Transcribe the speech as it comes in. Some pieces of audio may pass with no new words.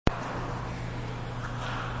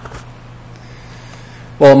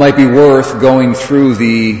Well, it might be worth going through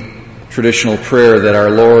the traditional prayer that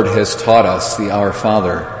our Lord has taught us, the Our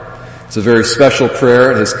Father. It's a very special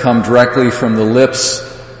prayer. It has come directly from the lips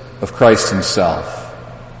of Christ himself.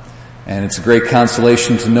 And it's a great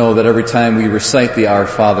consolation to know that every time we recite the Our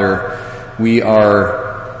Father, we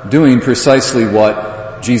are doing precisely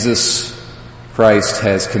what Jesus Christ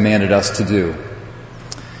has commanded us to do.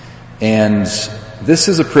 And this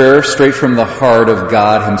is a prayer straight from the heart of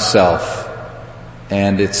God himself.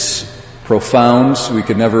 And it's profound. We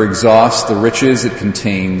could never exhaust the riches it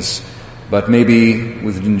contains, but maybe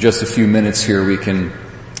within just a few minutes here we can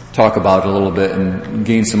talk about it a little bit and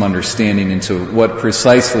gain some understanding into what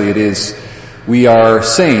precisely it is we are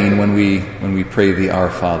saying when we pray the Our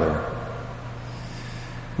Father.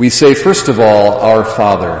 We say, first of all, Our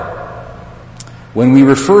Father. When we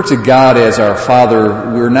refer to God as our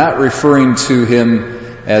Father, we're not referring to him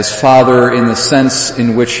as Father in the sense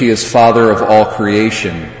in which he is Father of all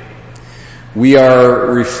creation. We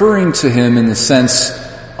are referring to him in the sense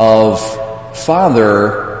of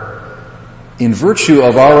Father in virtue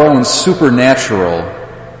of our own supernatural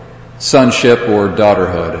sonship or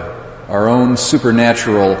daughterhood, our own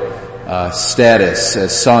supernatural status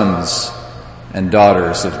as sons and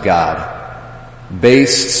daughters of God,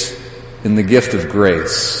 based in the gift of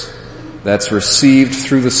grace that's received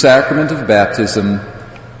through the sacrament of baptism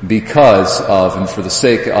because of and for the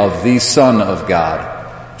sake of the Son of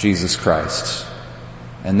God, Jesus Christ.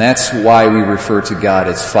 And that's why we refer to God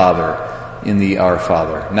as Father in the Our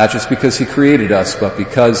Father. Not just because he created us, but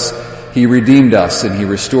because he redeemed us and he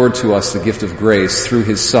restored to us the gift of grace through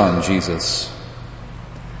his Son, Jesus.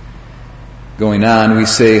 Going on, we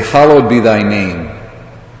say, hallowed be thy name.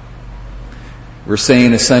 We're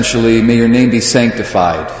saying essentially, may your name be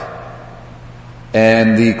sanctified.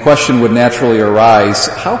 And the question would naturally arise,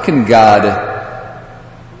 how can God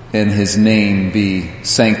and his name be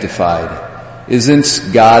sanctified? Isn't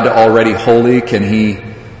God already holy? Can he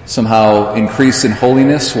somehow increase in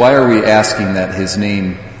holiness? Why are we asking that his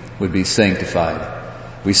name would be sanctified?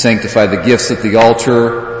 We sanctify the gifts at the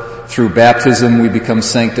altar. Through baptism we become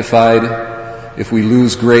sanctified. If we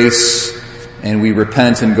lose grace and we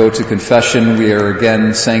repent and go to confession, we are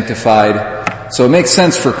again sanctified. So it makes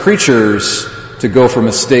sense for creatures to go from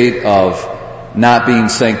a state of not being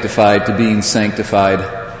sanctified to being sanctified,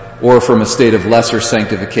 or from a state of lesser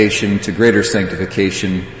sanctification to greater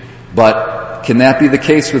sanctification. But can that be the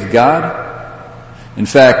case with God? In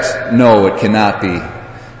fact, no, it cannot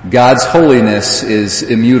be. God's holiness is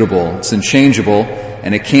immutable, it's unchangeable,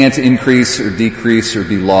 and it can't increase or decrease or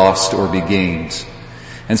be lost or be gained.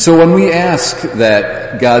 And so when we ask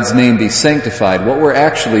that God's name be sanctified, what we're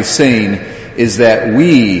actually saying is that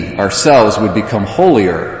we ourselves would become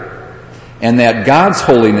holier, and that God's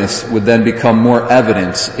holiness would then become more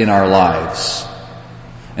evident in our lives.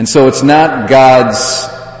 And so it's not God's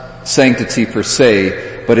sanctity per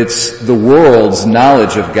se, but it's the world's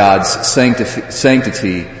knowledge of God's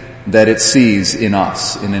sanctity that it sees in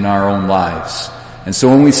us and in our own lives. And so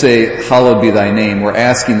when we say, hallowed be thy name, we're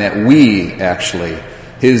asking that we actually,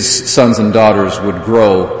 his sons and daughters, would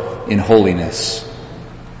grow in holiness.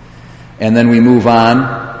 And then we move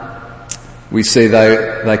on. We say,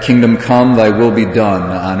 thy kingdom come, thy will be done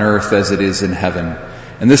on earth as it is in heaven.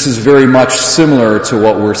 And this is very much similar to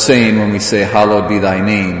what we're saying when we say, hallowed be thy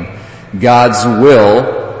name. God's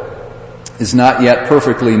will is not yet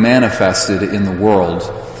perfectly manifested in the world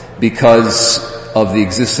because of the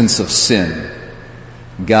existence of sin.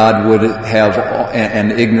 God would have,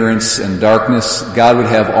 and ignorance and darkness, God would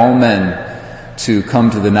have all men to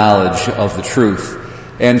come to the knowledge of the truth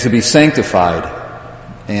and to be sanctified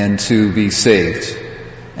and to be saved.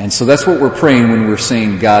 And so that's what we're praying when we're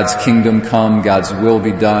saying God's kingdom come, God's will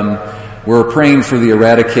be done. We're praying for the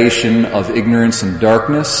eradication of ignorance and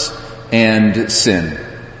darkness and sin.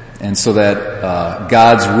 And so that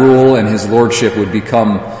God's rule and his lordship would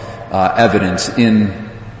become evident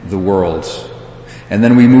in the world. And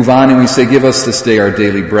then we move on and we say, give us this day our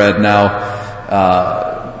daily bread. Now,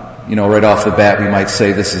 right off the bat we might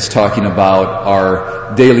say this is talking about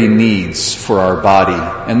our daily needs for our body.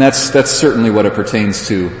 And that's certainly what it pertains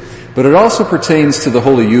to. But it also pertains to the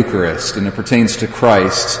Holy Eucharist, and it pertains to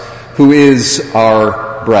Christ, who is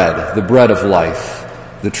our bread, the bread of life,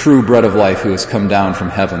 the true bread of life who has come down from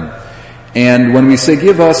heaven. And when we say,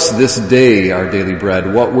 give us this day our daily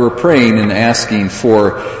bread, what we're praying and asking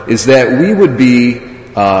for is that we would be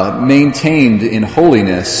maintained in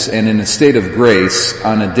holiness and in a state of grace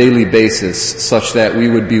on a daily basis, such that we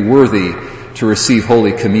would be worthy to receive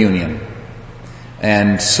Holy Communion.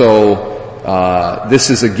 And so this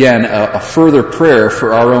is again a further prayer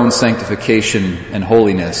for our own sanctification and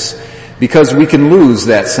holiness, because we can lose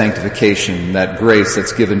that sanctification, that grace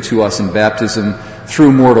that's given to us in baptism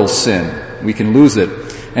through mortal sin. We can lose it.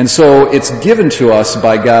 And so it's given to us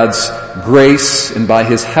by God's grace and by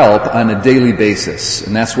His help on a daily basis.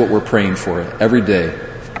 And that's what we're praying for every day.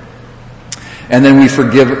 And then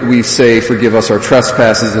we say, forgive us our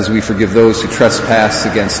trespasses as we forgive those who trespass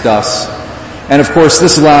against us. And of course,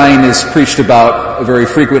 this line is preached about very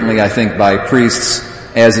frequently, I think, by priests,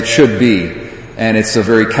 as it should be. And it's a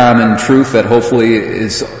very common truth that hopefully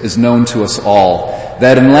is known to us all,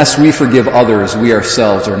 that unless we forgive others, we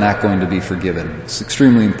ourselves are not going to be forgiven. It's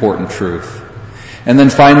extremely important truth. And then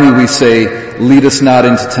finally we say, lead us not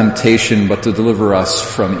into temptation, but to deliver us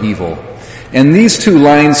from evil. And these two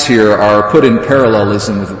lines here are put in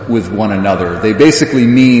parallelism with one another. They basically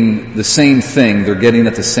mean the same thing. They're getting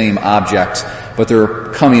at the same object, but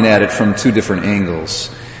they're coming at it from two different angles.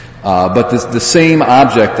 But the same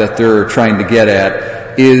object that they're trying to get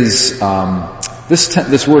at is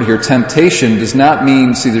this word here, temptation, does not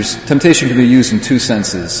mean, temptation can be used in two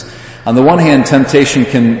senses. On the one hand, temptation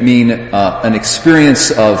can mean an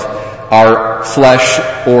experience of our flesh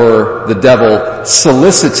or the devil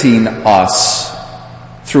soliciting us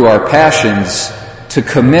through our passions to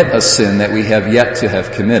commit a sin that we have yet to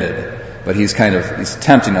have committed. But he's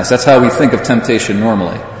tempting us. That's how we think of temptation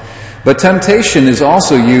normally. But temptation is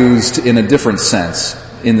also used in a different sense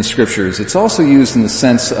in the Scriptures. It's also used in the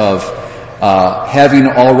sense of having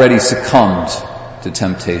already succumbed to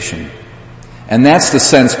temptation. And that's the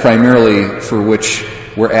sense primarily for which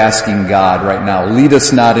we're asking God right now. Lead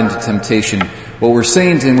us not into temptation. What we're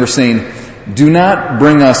saying to Him, we're saying, do not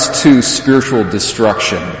bring us to spiritual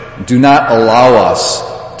destruction. Do not allow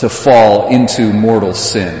us to fall into mortal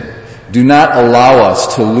sin. Do not allow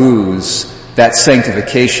us to lose that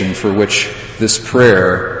sanctification for which this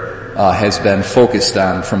prayer has been focused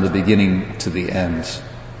on from the beginning to the end.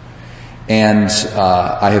 And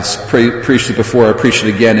I have preached it before, I preach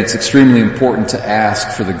it again. It's extremely important to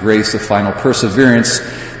ask for the grace of final perseverance,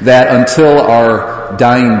 that until our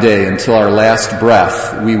dying day, until our last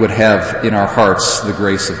breath, we would have in our hearts the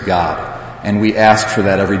grace of God. And we ask for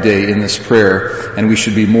that every day in this prayer, and we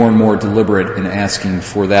should be more and more deliberate in asking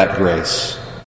for that grace.